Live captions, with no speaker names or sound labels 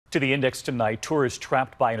To the index tonight, tourists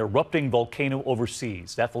trapped by an erupting volcano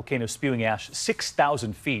overseas. That volcano spewing ash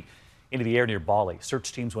 6,000 feet into the air near Bali.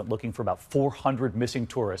 Search teams went looking for about 400 missing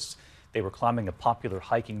tourists. They were climbing a popular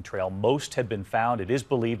hiking trail. Most had been found. It is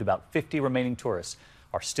believed about 50 remaining tourists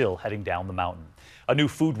are still heading down the mountain. A new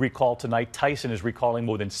food recall tonight. Tyson is recalling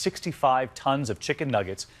more than 65 tons of chicken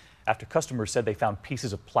nuggets after customers said they found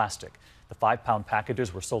pieces of plastic. The 5-pound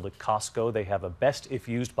packages were sold at Costco. They have a best if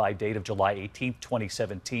used by date of July 18,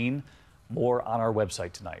 2017. More on our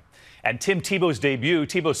website tonight. And Tim Tebow's debut.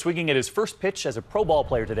 Tebow swinging at his first pitch as a pro ball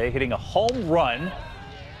player today, hitting a home run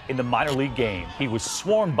in the minor league game. He was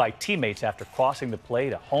swarmed by teammates after crossing the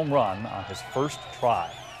plate, a home run on his first try.